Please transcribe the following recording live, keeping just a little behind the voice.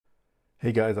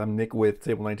Hey guys, I'm Nick with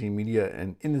Table 19 Media,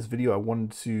 and in this video I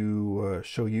wanted to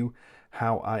show you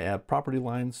how I add property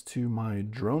lines to my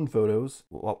drone photos.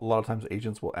 A lot of times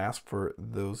agents will ask for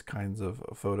those kinds of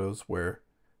photos where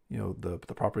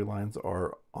the property lines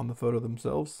are on the photo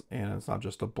themselves, and it's not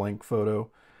just a blank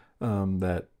photo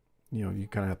that you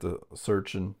kind of have to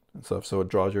search and stuff. So it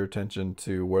draws your attention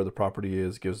to where the property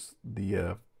is, gives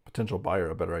the potential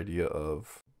buyer a better idea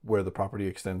of where the property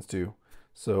extends to.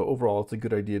 So overall, it's a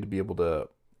good idea to be able to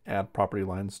add property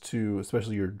lines to,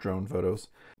 especially your drone photos.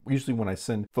 Usually when I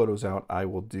send photos out, I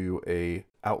will do a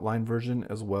outline version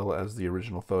as well as the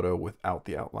original photo without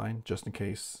the outline, just in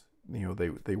case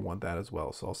they want that as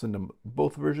well. So I'll send them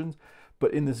both versions.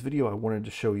 But in this video, I wanted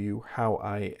to show you how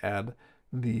I add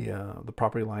the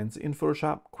property lines in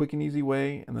Photoshop, quick and easy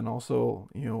way, and then also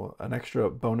an extra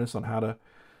bonus on how to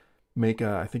make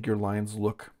I think your lines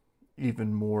look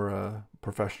even more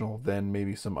professional than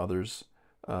maybe some others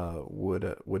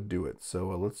would do it. So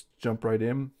let's jump right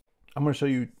in. I'm going to show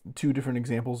you two different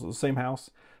examples of the same house,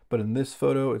 but in this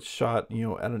photo it's shot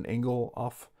at an angle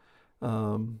off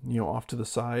off to the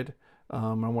side.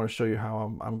 I want to show you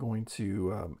how I'm going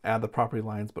to add the property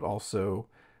lines, but also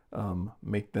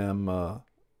make them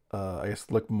I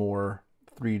guess look more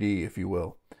 3D, if you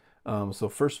will. So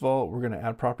first of all, we're going to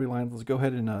add property lines. Let's go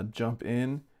ahead and jump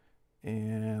in.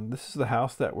 And this is the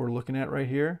house that we're looking at right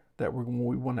here, that we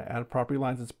want to add property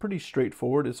lines. It's pretty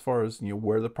straightforward as far as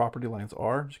where the property lines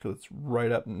are, just because it's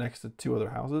right up next to two other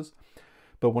houses.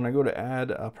 But when I go to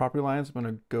add property lines, I'm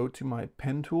going to go to my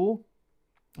pen tool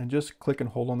and just click and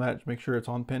hold on that to make sure it's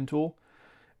on pen tool.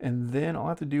 And then all I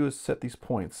have to do is set these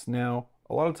points. Now,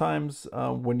 a lot of times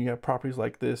when you have properties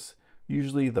like this,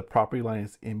 usually the property line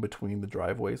is in between the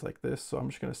driveways like this. So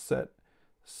I'm just going to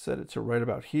set it to right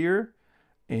about here.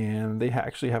 And they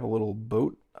actually have a little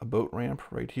boat ramp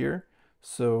right here.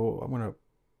 So I'm going to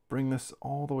bring this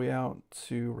all the way out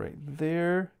to right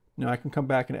there. Now I can come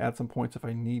back and add some points if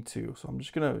I need to. So I'm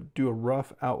just going to do a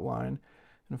rough outline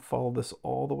and follow this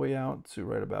all the way out to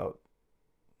right about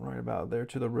there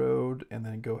to the road, and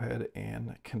then go ahead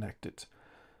and connect it.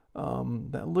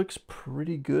 That looks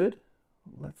pretty good.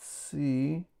 Let's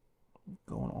see,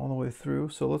 going all the way through.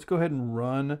 So let's go ahead and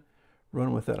run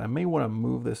with that. I may want to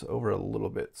move this over a little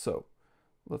bit. So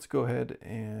let's go ahead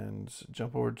and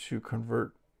jump over to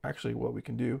convert. Actually, what we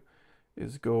can do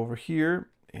is go over here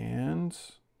and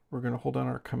we're going to hold down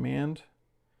our command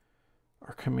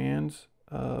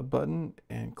button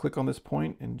and click on this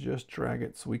point and just drag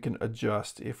it so we can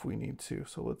adjust if we need to.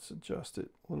 So let's adjust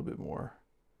it a little bit more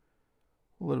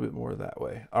that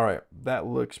way. All right, that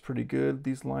looks pretty good.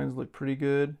 These lines look pretty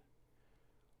good.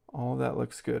 All of that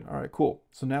looks good. All right, cool.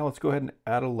 So now let's go ahead and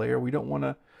add a layer. We don't want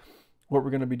to, what we're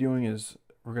going to be doing is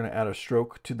we're going to add a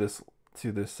stroke to this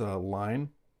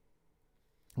line,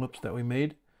 whoops, that we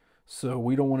made. So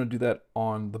we don't want to do that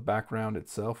on the background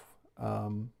itself,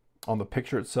 on the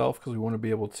picture itself, because we want to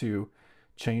be able to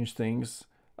change things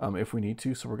if we need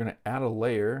to. So we're going to add a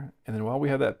layer, and then while we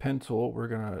have that pen tool, we're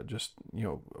going to just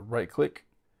right click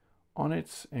on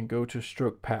it and go to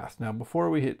stroke path. Now before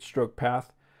we hit stroke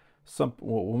path,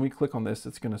 when we click on this,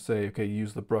 it's going to say, okay,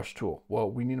 use the brush tool. Well,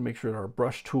 we need to make sure that our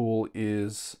brush tool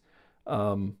is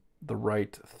the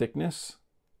right thickness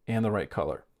and the right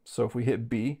color. So if we hit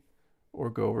B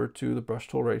or go over to the brush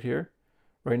tool right here,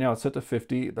 right now it's set to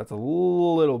 50. That's a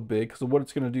little big, because what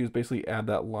it's going to do is basically add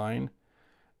that line,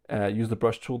 use the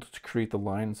brush tool to create the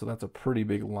line. So that's a pretty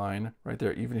big line right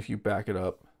there. Even if you back it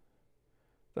up,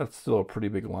 that's still a pretty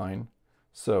big line.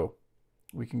 So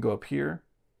we can go up here.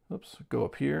 Oops, go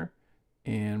up here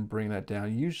and bring that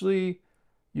down. Usually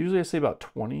I say about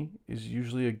 20 is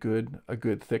usually a good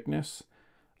thickness.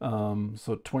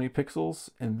 So 20 pixels,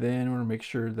 and then we're gonna make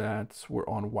sure that we're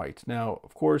on white. Now,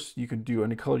 of course, you can do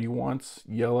any color you want.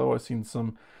 Yellow, I've seen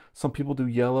some people do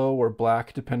yellow or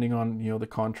black, depending on the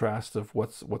contrast of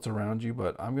what's around you.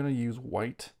 But I'm gonna use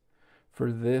white for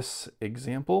this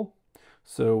example.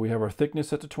 So we have our thickness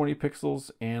set to 20 pixels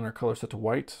and our color set to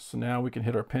white. So now we can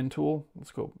hit our pen tool.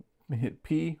 Let's go hit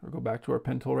P or go back to our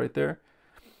pen tool right there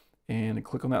and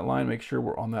click on that line. Make sure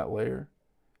we're on that layer.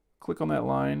 Click on that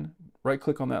line, right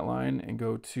click on that line and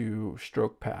go to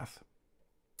stroke path.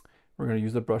 We're going to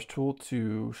use the brush tool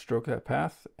to stroke that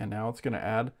path, and now it's going to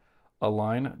add a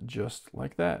line just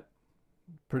like that.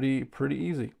 Pretty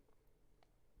easy.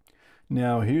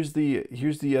 Now here's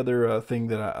the other thing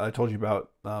that I told you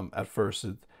about at first,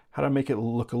 is how to make it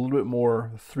look a little bit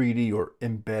more 3D or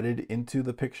embedded into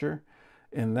the picture.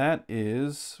 And that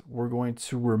is, we're going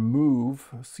to remove,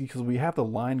 see, because we have the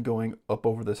line going up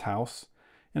over this house.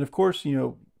 And of course,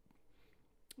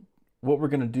 what we're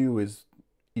going to do is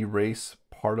erase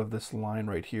part of this line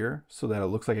right here so that it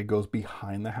looks like it goes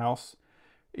behind the house.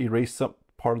 Erase some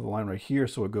part of the line right here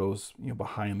so it goes, you know,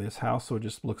 behind this house, so it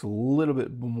just looks a little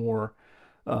bit more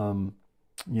you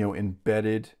know,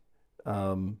 embedded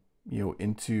you know,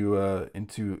 into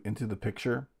the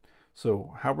picture.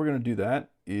 So how we're going to do that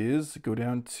is go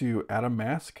down to add a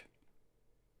mask.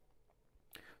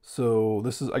 So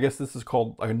this is, I guess this is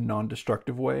called a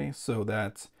non-destructive way, so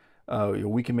that you know,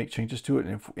 we can make changes to it,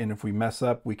 and if we mess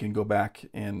up, we can go back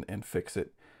and fix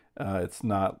it. It's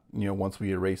not, you know, once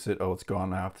we erase it, oh, it's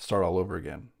gone, I have to start all over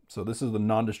again. So this is the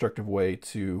non-destructive way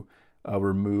to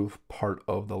remove part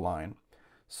of the line.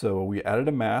 So we added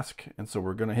a mask, and so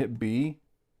we're going to hit B,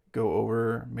 go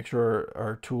over, make sure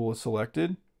our tool is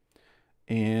selected,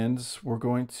 and we're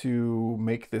going to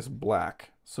make this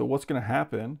black. So what's going to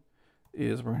happen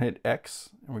is we're going to hit X,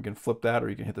 and we can flip that, or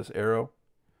you can hit this arrow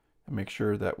and make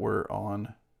sure that we're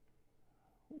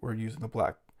using the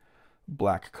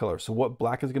black color. So what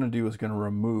black is going to do is going to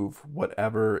remove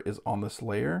whatever is on this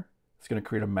layer. It's going to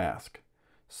create a mask.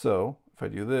 So if I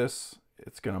do this,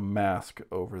 it's going to mask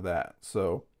over that.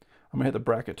 So I'm going to hit the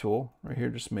bracket tool right here,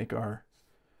 just make our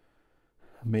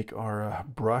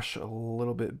brush a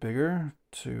little bit bigger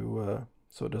to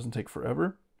so it doesn't take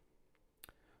forever.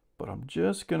 But I'm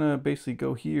just going to basically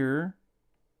go here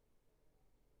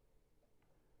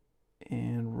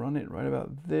and run it right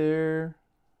about there.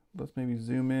 Let's maybe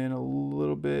zoom in a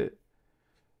little bit,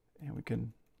 and we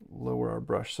can lower our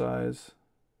brush size.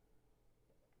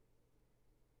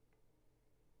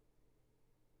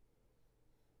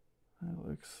 That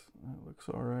looks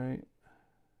all right.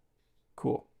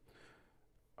 Cool.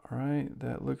 All right,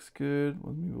 that looks good.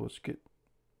 Well, maybe let's get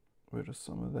rid of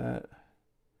some of that.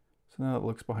 So now it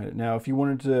looks behind it. Now, if you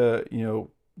wanted to, you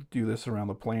know, do this around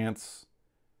the plants,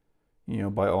 you know,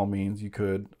 by all means you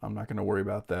could. I'm not going to worry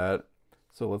about that.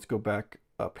 So let's go back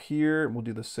up here, and we'll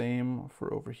do the same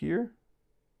for over here.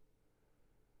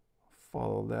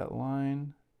 Follow that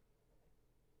line.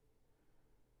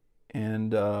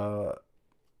 And an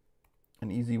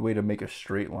easy way to make a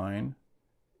straight line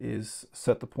is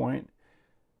set the point,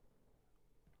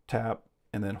 tap,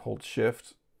 and then hold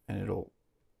shift, and it'll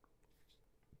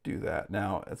do that.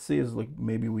 Now, let's see, is like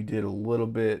maybe we did a little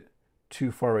bit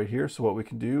too far right here. So what we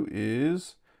can do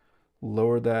is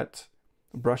lower that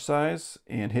brush size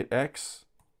and hit X,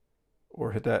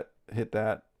 or hit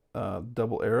that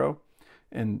double arrow,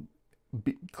 and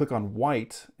click on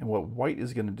white. And what white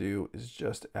is going to do is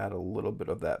just add a little bit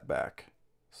of that back.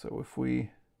 So if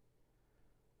we,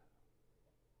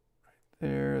 right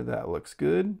there, that looks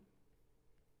good.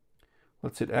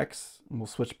 Let's hit X, and we'll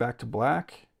switch back to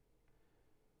black.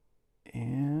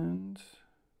 And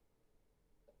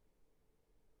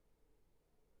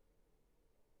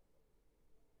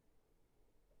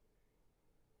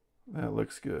that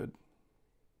looks good.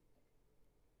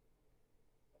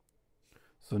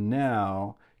 So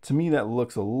now, to me, that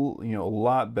looks a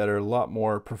lot better, a lot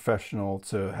more professional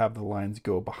to have the lines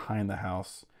go behind the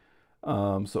house.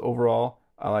 So overall,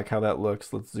 I like how that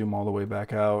looks. Let's zoom all the way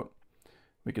back out.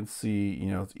 We can see, you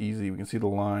know, it's easy. We can see the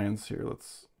lines here.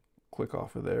 Let's click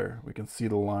off of there. We can see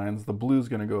the lines. The blue is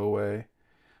going to go away.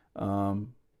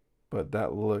 But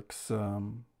that looks,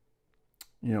 you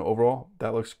know, overall,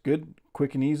 that looks good,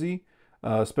 quick and easy.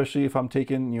 Especially if I'm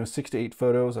taking, you know, 6 to 8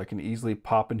 photos, I can easily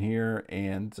pop in here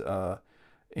and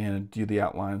do the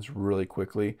outlines really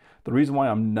quickly. The reason why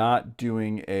I'm not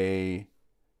doing a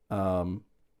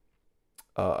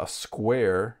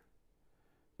square,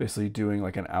 basically doing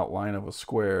like an outline of a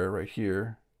square right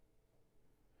here,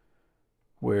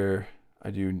 where I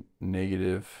do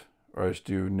negative, or I just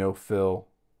do no fill.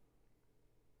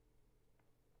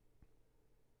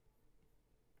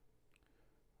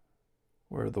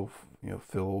 Where the, you know,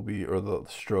 fill will be, or the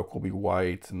stroke will be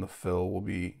white, and the fill will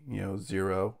be, you know,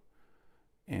 0.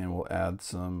 And we'll add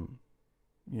some,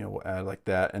 you know, we'll add like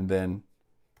that, and then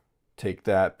take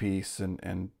that piece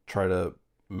and try to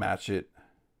match it.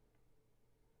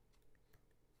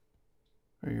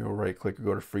 Or you'll right click or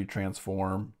go to free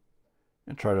transform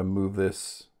and try to move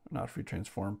this, not free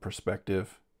transform,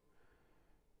 perspective,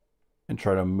 and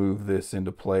try to move this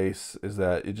into place. Is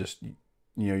that it just, you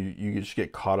know, you just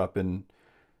get caught up in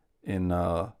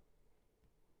here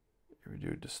we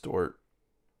do distort.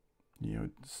 You know,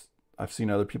 I've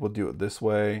seen other people do it this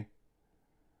way,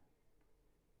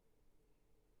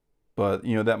 but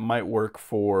you know, that might work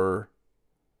for,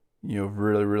 you know,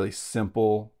 really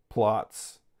simple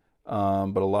plots.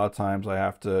 But a lot of times I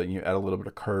have to, you know, add a little bit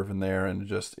of curve in there, and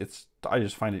I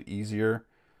just find it easier.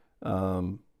 Let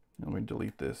me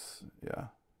delete this. Yeah.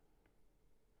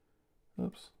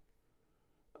 Oops.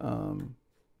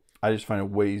 I just find it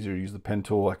way easier to use the pen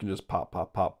tool. I can just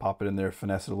pop it in there,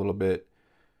 finesse it a little bit,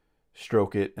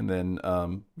 stroke it, and then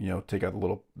you know, take out the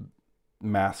little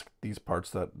mask these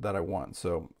parts that I want.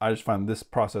 So I just find this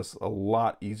process a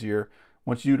lot easier.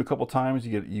 Once you do it a couple times,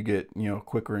 you get you know,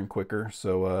 quicker and quicker.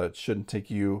 So it shouldn't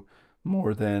take you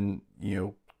more than, you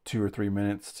know, 2 or 3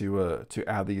 minutes to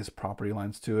add these property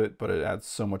lines to it, but it adds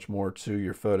so much more to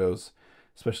your photos,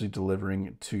 especially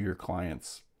delivering to your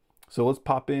clients. So let's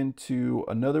pop into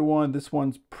another one. This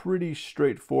one's pretty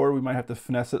straightforward. We might have to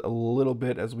finesse it a little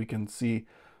bit, as we can see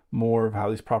more of how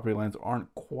these property lines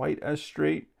aren't quite as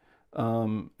straight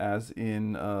as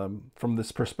in from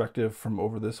this perspective from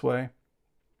over this way.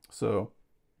 So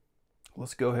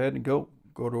let's go ahead and go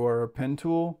to our pen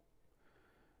tool,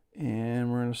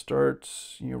 and we're going to start,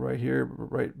 you know, right here,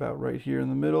 about right here in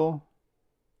the middle.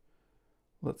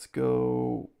 Let's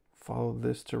go follow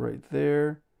this to right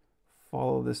there,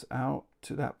 follow this out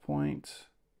to that point,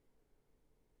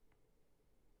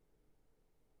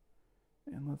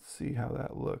 and let's see how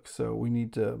that looks. So we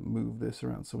need to move this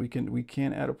around. So we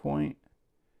can add a point.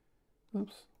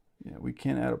 Oops. Yeah, we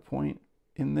can add a point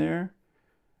in there,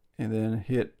 and then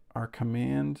hit our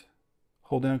command,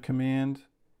 hold down command,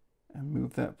 and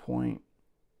move that point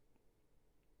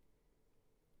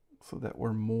so that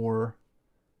we're more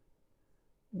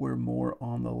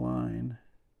on the line.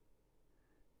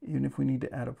 Even if we need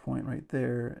to add a point right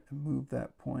there, and move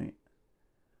that point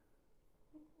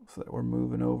so that we're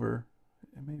moving over,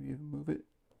 and maybe even move it,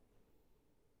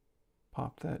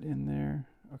 pop that in there.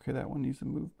 Okay, that one needs to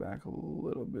move back a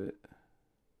little bit.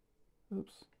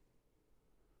 Oops.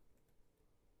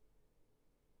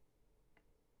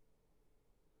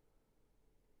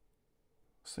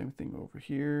 Same thing over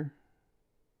here.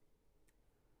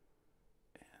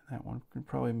 And that one can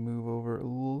probably move over a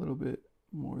little bit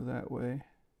more that way.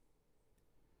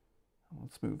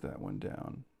 Let's move that one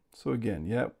down. So again,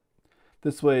 yep.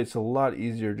 This way it's a lot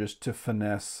easier just to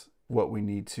finesse what we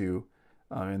need to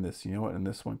in this. You know what? And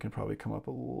this one can probably come up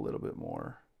a little bit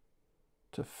more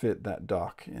to fit that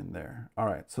dock in there. All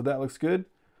right, so that looks good.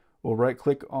 We'll right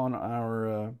click on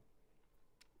our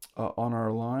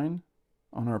line,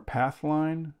 on our path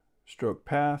line, stroke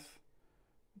path,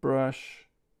 brush,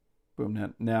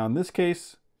 boom. Now in this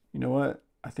case, you know what?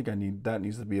 I think that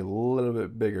needs to be a little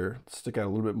bit bigger, stick out a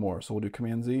little bit more. So we'll do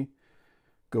Command Z,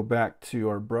 go back to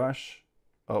our brush.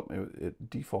 Oh, it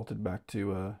defaulted back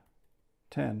to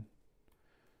 10.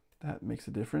 That makes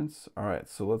a difference. All right,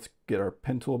 so let's get our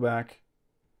pen tool back.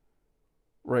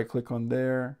 Right click on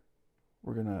there.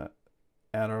 We're gonna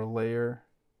add our layer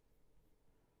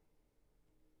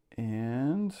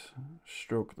and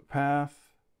stroke the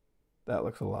path. That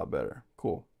looks a lot better.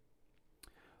 Cool.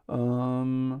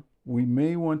 We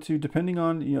may want to, depending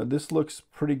on, you know, this looks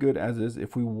pretty good as is.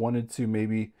 If we wanted to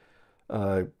maybe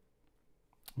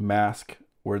mask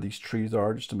where these trees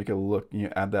are, just to make it look, you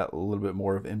know, add that a little bit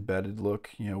more of embedded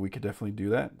look, you know, we could definitely do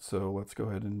that. So let's go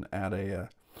ahead and add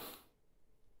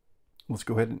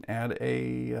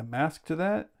a mask to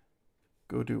that.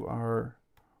 Go to our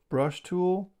brush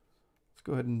tool. Let's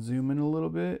go ahead and zoom in a little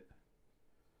bit.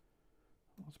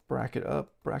 Let's bracket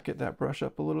that brush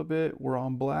up a little bit. We're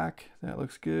on black. That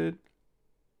looks good.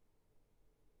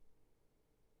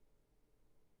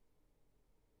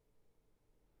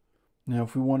 Now,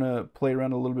 if we want to play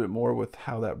around a little bit more with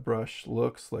how that brush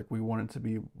looks, like we want it to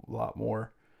be a lot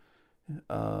more,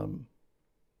 you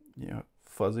know,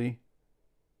 fuzzy.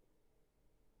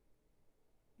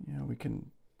 You know,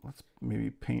 let's maybe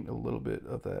paint a little bit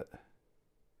of that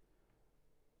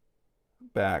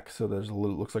back, so there's a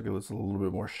little, looks like it's a little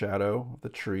bit more shadow of the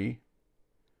tree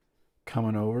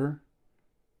coming over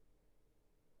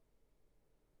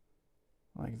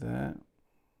like that.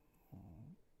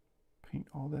 Paint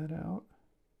all that out.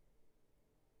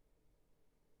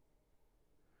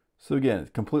 So again,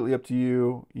 it's completely up to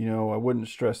you. You know, I wouldn't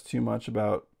stress too much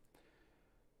about,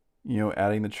 you know,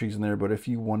 adding the trees in there, but if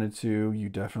you wanted to, you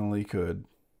definitely could.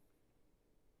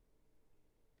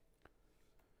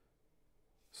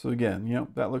 So again, you know,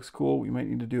 that looks cool. We might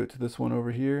need to do it to this one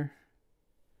over here.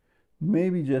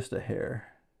 Maybe just a hair,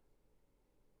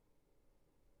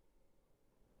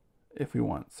 if we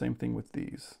want. Same thing with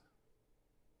these.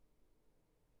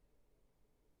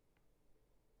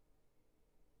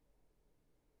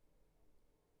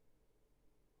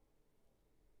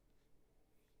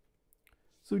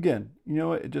 So again, you know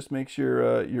what? It just makes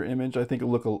your image, I think,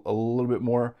 look a little bit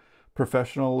more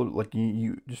professional. Like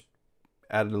you just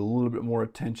added a little bit more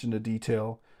attention to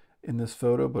detail in this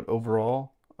photo, but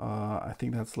overall, I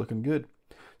think that's looking good.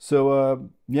 So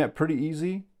yeah, pretty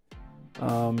easy.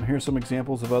 Here's some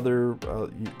examples of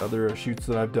other shoots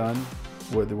that I've done.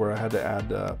 where I had to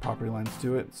add property lines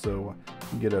to it, so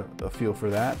you can get a feel for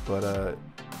that. But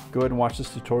go ahead and watch this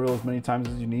tutorial as many times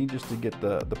as you need just to get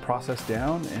the process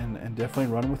down, and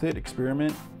definitely run with it,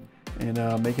 experiment,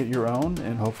 and make it your own.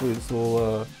 And hopefully this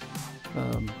will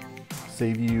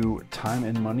save you time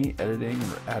and money editing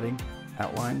or adding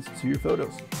outlines to your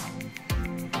photos.